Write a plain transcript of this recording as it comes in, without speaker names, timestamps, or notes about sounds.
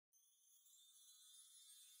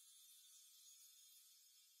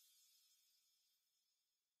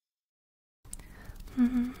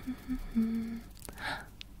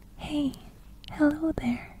Hey, hello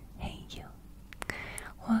there. Hey, you.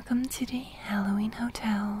 Welcome to the Halloween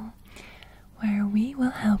Hotel, where we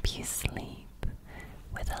will help you sleep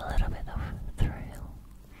with a little bit of thrill.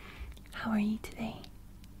 How are you today?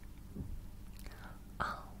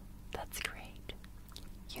 Oh, that's great.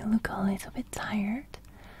 You look a little bit tired.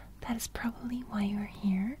 That is probably why you're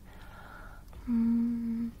here.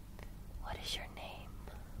 What is your name?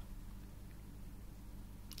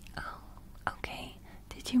 Oh, okay.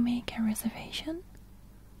 Did you make a reservation?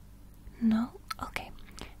 No? Okay.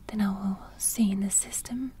 Then I will see in the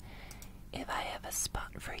system if I have a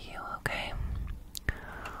spot for you, okay?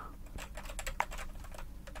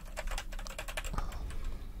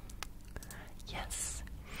 Yes.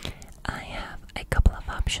 I have a couple of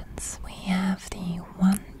options. We have the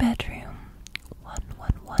one bedroom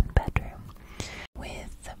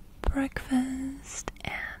with breakfast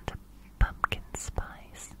and pumpkin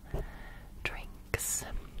spice drinks,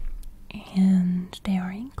 and they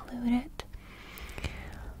are included.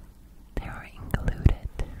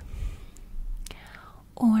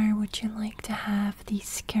 Or would you like to have the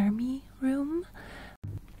Scare Me room,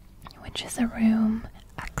 which is a room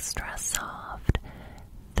extra soft,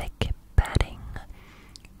 thick bedding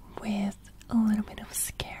with a little bit of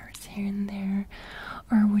scares here and there?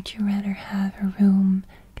 Or would you rather have a room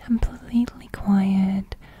completely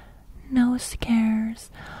quiet, no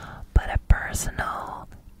scares, but a personal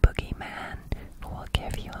boogeyman who will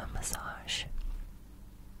give you a massage?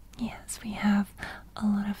 Yes, we have a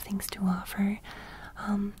lot of things to offer.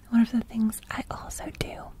 One of the things I also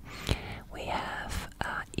do, we have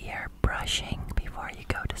ear brushing before you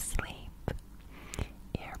go to sleep.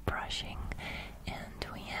 Ear brushing. And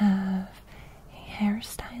we have a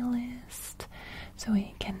hairstylist, so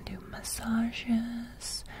we can do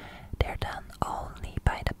massages. They're done only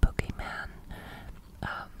by the boogeyman.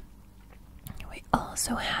 We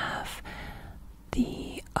also have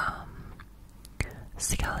the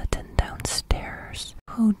skeleton downstairs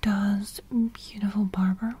who does beautiful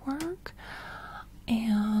barber work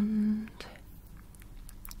and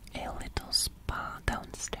a little spa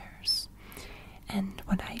downstairs. And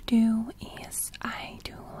what I do is I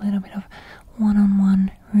do a little bit of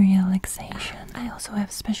one-on-one relaxation. I also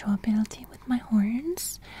have special ability with my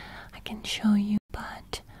horns. I can show you,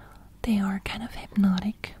 but they are kind of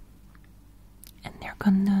hypnotic and they're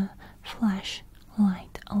gonna flash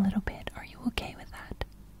light a little bit. Are you okay with that?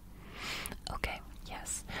 Okay,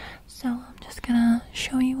 yes. So I'm just gonna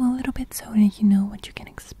show you a little bit so that you know what you can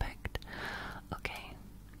expect. Okay.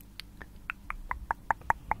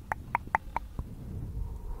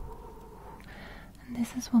 And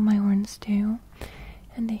this is what my horns do.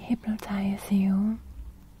 And they hypnotize you.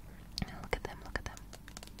 Look at them, look at them.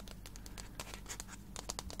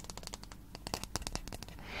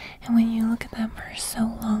 And when you look at them for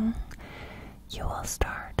so long, you will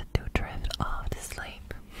start to drift off to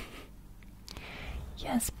sleep.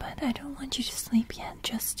 Yes, but I don't want you to sleep yet,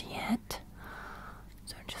 just yet.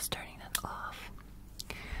 So I'm just turning that off.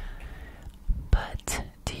 But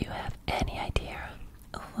do you have any idea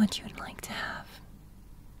of what you would like to have?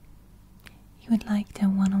 You would like the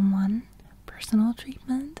one-on-one personal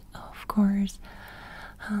treatment? Of course.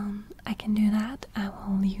 I can do that. I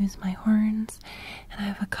will use my horns, and I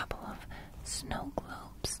have a couple of snow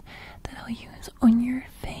globes that I'll use on your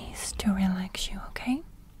face to relax you, okay?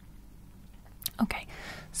 Okay,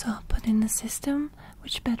 so I'll put in the system.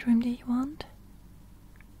 Which bedroom do you want?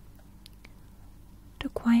 The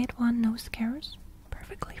quiet one, no scares?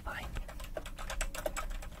 Perfectly fine.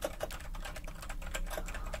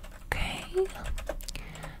 Okay.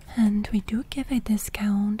 And we do give a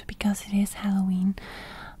discount because it is Halloween.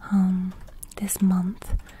 This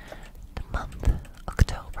month, the month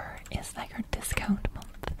October is like our discount month.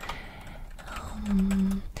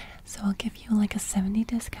 So I'll give you like a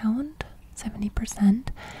 70%,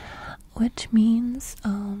 which means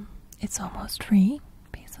it's almost free,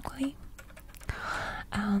 basically.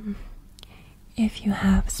 If you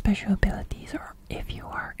have special abilities or if you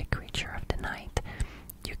are a creature of the night,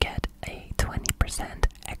 you get a 20%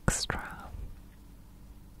 extra.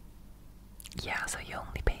 Yeah, so you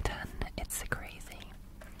only pay 10. It's crazy.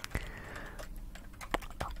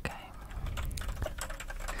 Okay.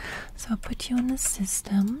 So I'll put you in the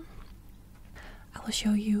system. I will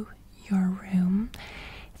show you your room.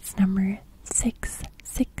 It's number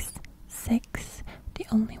 666. The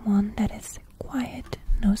only one that is quiet,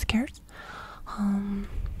 no scares. Yeah,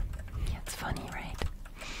 it's funny, right?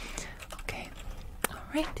 Okay.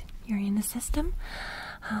 Alright, you're in the system.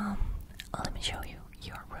 Let me show you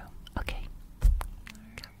your room. Okay.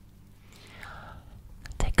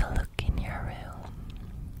 Take a look in your room.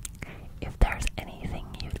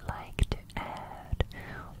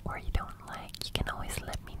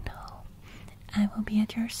 I will be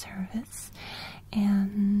at your service,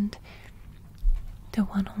 and the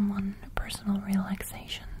one-on-one personal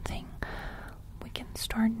relaxation thing, we can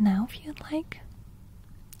start now if you'd like.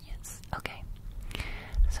 Yes, okay.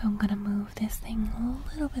 So I'm gonna move this thing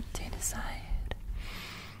a little bit to the side.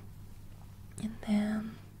 And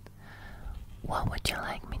then, what would you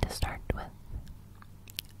like me to start with?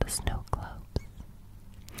 The snow globes.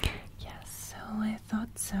 Yes, so I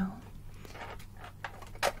thought so.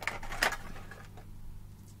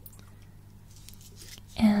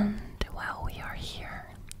 And while we are here,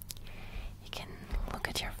 you can look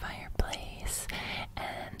at your fireplace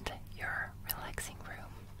and your relaxing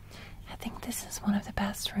room. I think this is one of the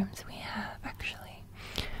best rooms we have, actually.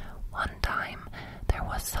 One time, there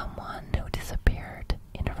was someone who disappeared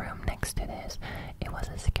in a room next to this. It was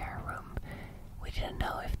a scare room. We didn't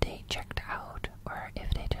know if they checked out or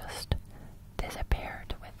if they just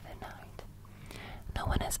disappeared with the night. No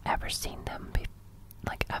one has ever seen them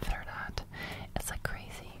after that. It's like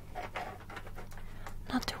crazy.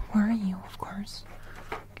 Not to worry you, of course,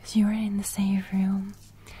 because you are in the safe room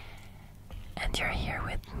and you're here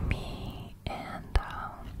with me, and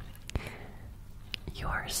you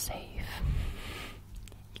are safe.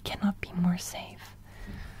 You cannot be more safe.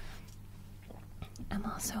 I'm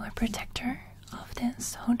also a protector of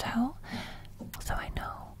this hotel, so I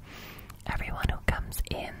know everyone who comes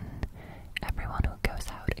in, everyone who goes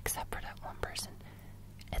out, except for that one person.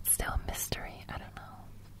 It's still a mystery, I don't know.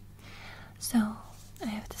 So, I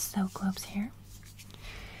have the snow globes here.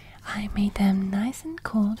 I made them nice and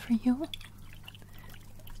cold for you.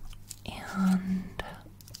 And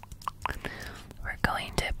we're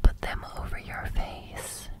going to put them over your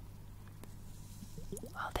face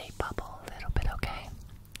while they bubble a little bit, okay?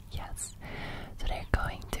 Yes. So they're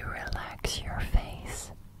going to relax your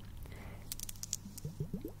face.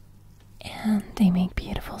 And they make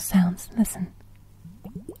beautiful sounds. Listen.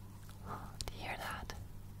 Do you hear that?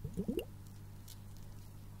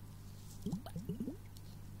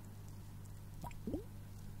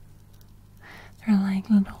 They're like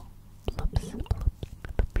little bloops.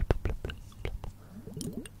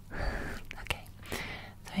 Okay,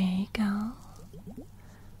 so here you go.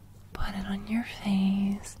 Put it on your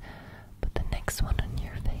face. Put the next one on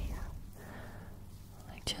your face.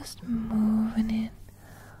 Like just moving it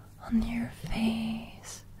on your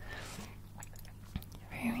face.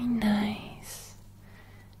 Very nice.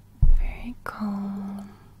 Very calm.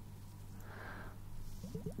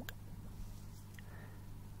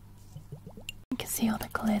 You can see all the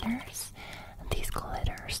glitters. And these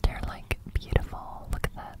glitters, they're like beautiful. Look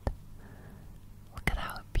at that. Look at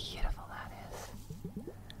how beautiful that is.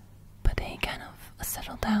 But they kind of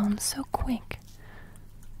settle down so quick.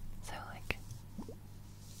 So like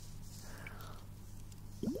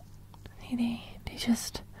they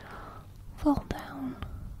just fall down.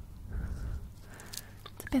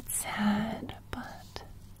 It's a bit sad, but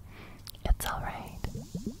it's alright.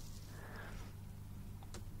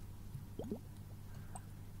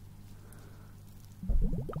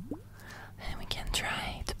 And we can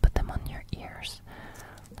try to put them on your ears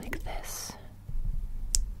like this.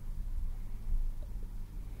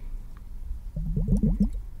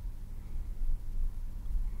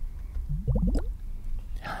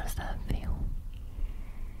 How does that feel?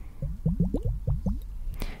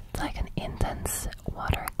 It's like an intense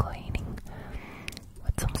water cleaning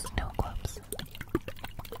with some snow globes.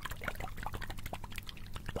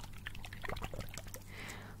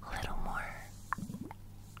 A little more.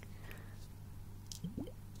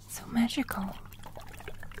 So magical.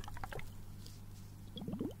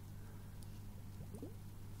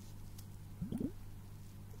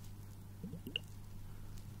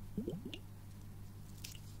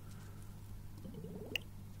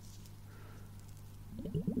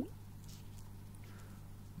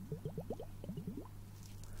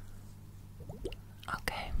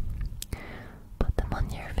 Okay, put them on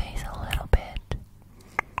your face a little bit,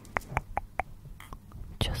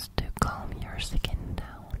 just to calm your skin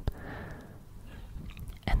down,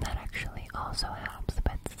 and that actually also helps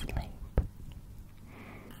with sleep.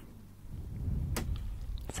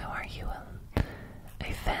 So are you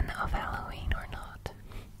a fan of Halloween or not?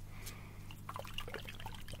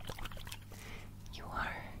 You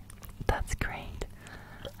are? That's great.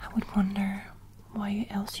 I would wonder why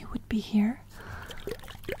else you would be here.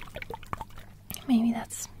 Maybe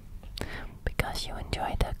that's because you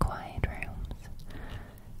enjoy the quiet rooms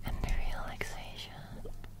and the relaxation.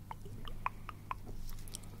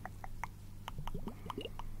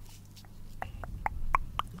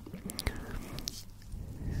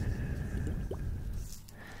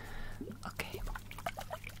 Okay.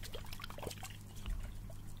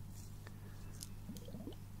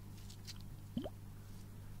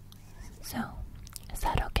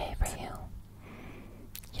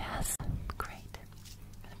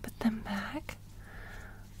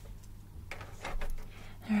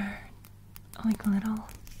 like little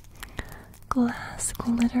glass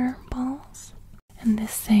glitter balls. And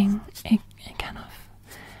this thing, it kind of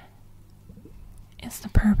is the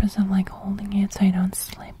purpose of like holding it so they don't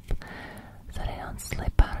slip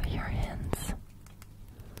out of your hands.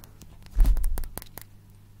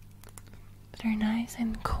 They're nice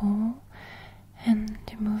and cool, and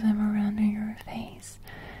to move them around on your face,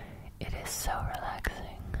 it is so relaxing.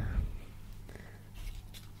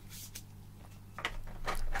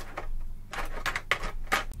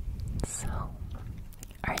 So,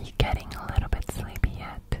 are you getting a little bit sleepy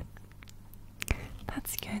yet?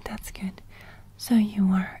 That's good, that's good. So you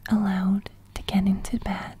are allowed to get into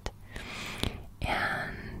bed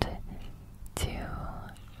and to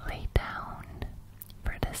lay down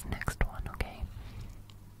for this next one, okay?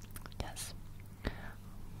 Yes.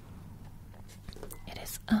 It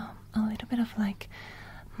is a little bit of like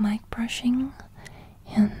mic brushing,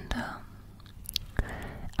 and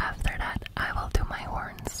after that I will do my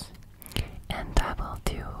horns, and I will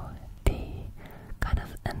do the kind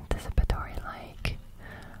of anticipatory like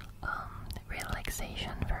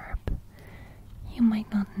relaxation verb. You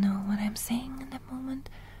might not know what I'm saying in that moment,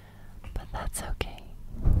 but that's okay.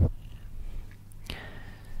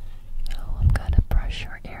 So I'm gonna brush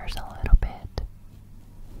your ears a little bit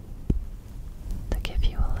to give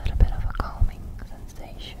you a little bit of a calming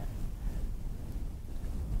sensation.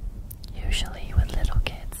 Usually with little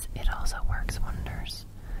kids it also works wonders.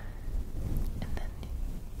 And then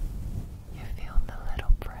you feel the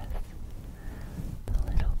little breath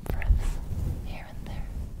here and there.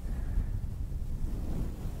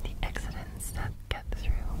 The accidents that get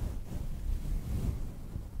through.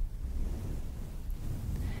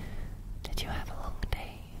 Did you have a long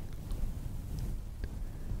day?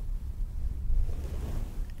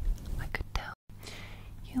 I could tell.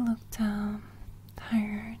 You looked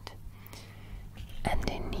tired and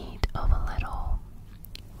in need of a little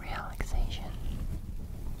relaxation.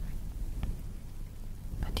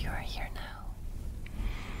 But you are here now.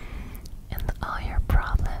 And all your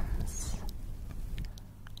problems,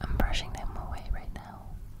 I'm brushing them away right now.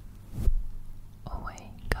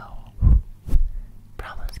 Away, go.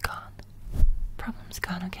 Problems gone. Problems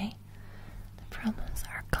gone, okay? The problems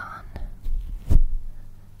are gone.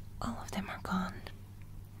 All of them are gone.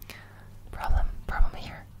 Problem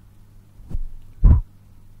here.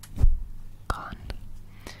 Gone.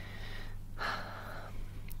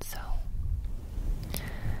 So,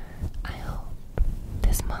 I hope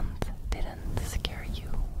this month didn't scare you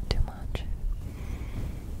too much.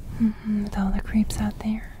 With all the creeps out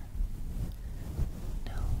there.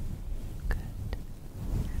 No. Good.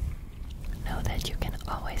 Know that you can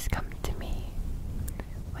always come to me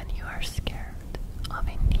when you are scared of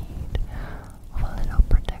in need of a little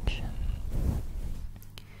protection.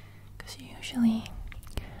 Because usually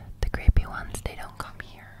the creepy ones, they don't come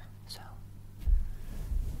here, so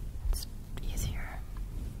it's easier.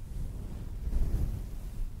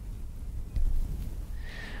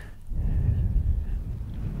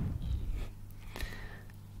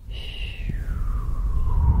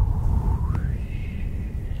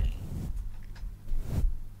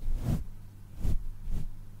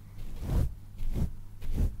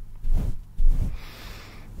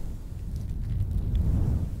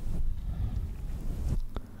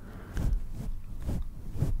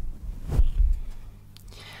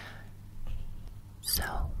 So,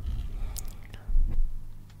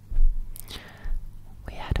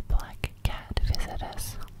 we had a black cat visit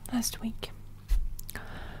us last week,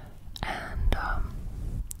 and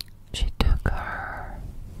she took her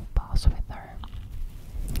boss with her.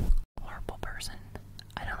 Horrible person.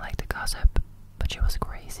 I don't like to gossip, but she was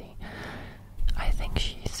crazy. I think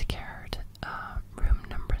she scared room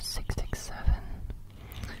number 667,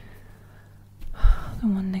 the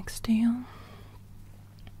one next to you.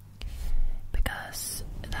 Because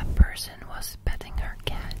that person was petting her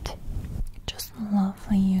cat. Just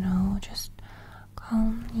lovely, you know, just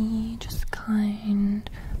calmly, just kind,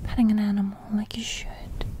 petting an animal like you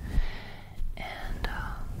should. And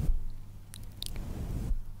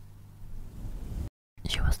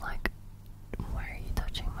she was like, "Why are you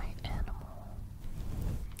touching my animal?"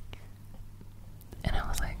 And I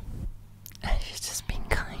was like, "She's just being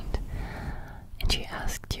kind." And she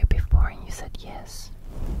asked you before and you said yes.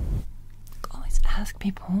 Always ask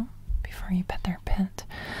people before you pet their pet,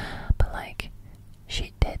 but like,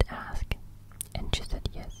 she did ask and she said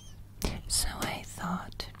yes. So I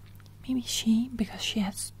thought maybe because she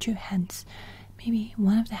has two heads, maybe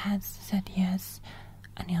one of the heads said yes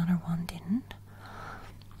and the other one didn't.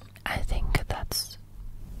 I think that's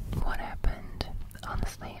what happened.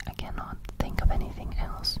 Honestly, I cannot think of anything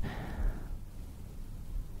else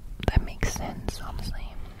that makes sense,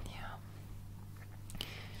 honestly. Yeah.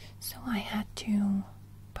 So I had to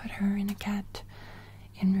put her in a cat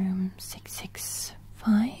in room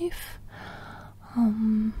 665.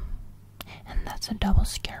 And that's a double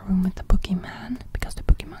scare room with the boogeyman, because the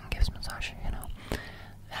boogeyman gives massage, you know.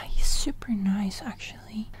 He's super nice,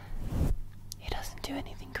 actually. He doesn't do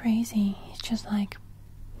anything crazy. He's just like,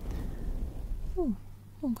 oh,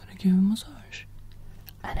 I'm gonna give him a massage.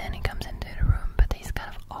 And then he comes into the room, but he's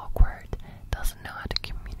kind of awkward, doesn't know how to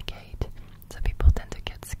communicate, so people tend to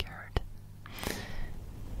get scared.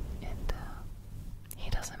 And he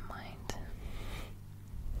doesn't mind.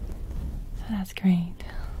 So that's great.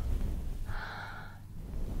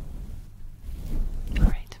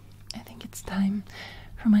 Alright, I think it's time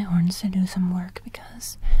for my horns to do some work,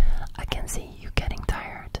 because I can see you getting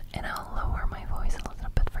tired, and I'll lower my voice a little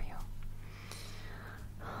bit for you.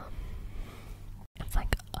 It's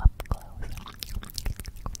like up close.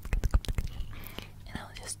 And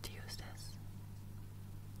I'll just use this.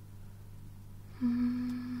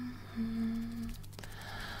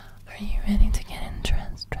 Are you ready to get in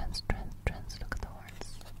trance? Look at the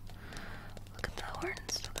horns. Look at the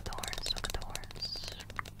horns. Look at the horns. Look at the horns.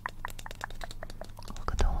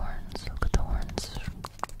 Look at the horns. Look at the horns.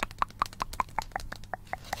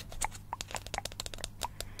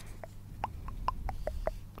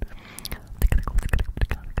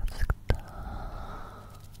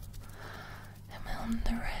 Am I on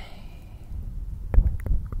the right?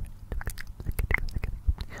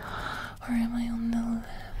 Or am I on the left?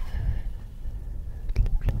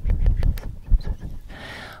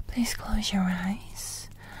 Please close your eyes,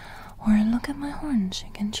 or look at my horns.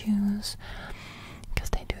 You can choose, because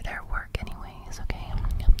they do their work anyways, okay?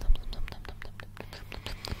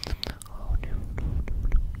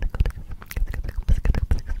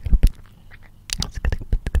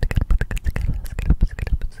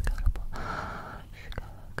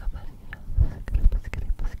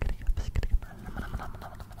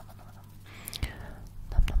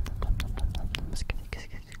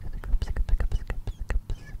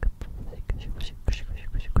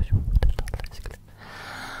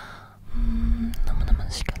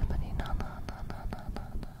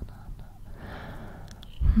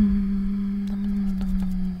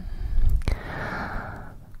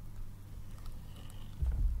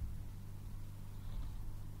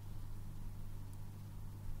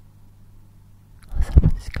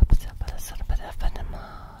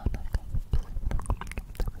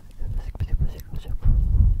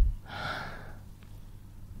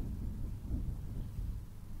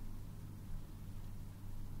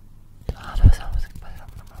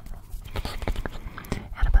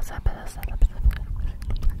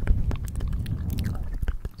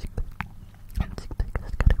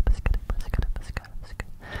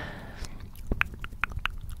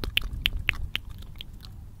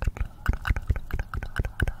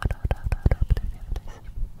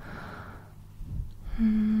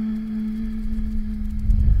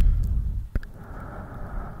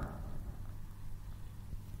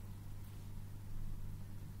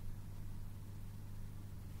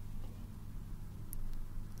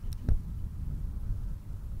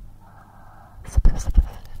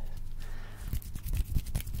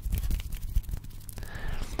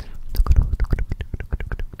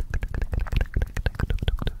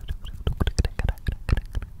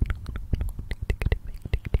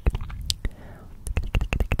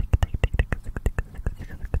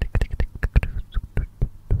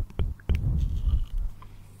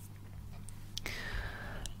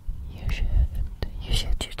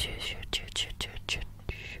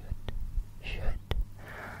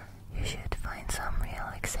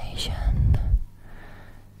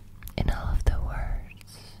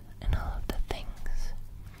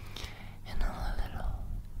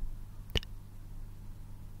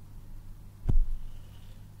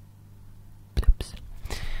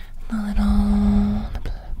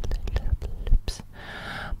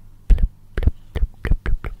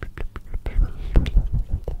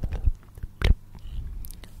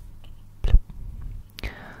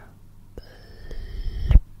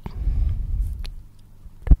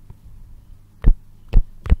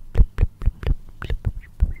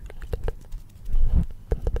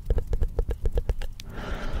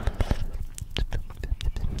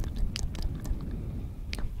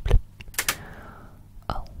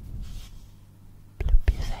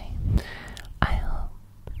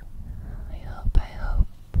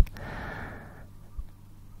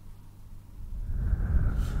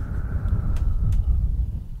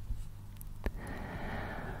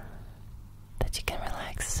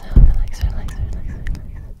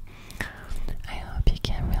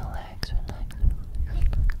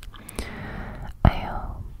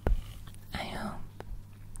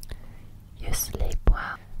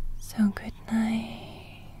 So good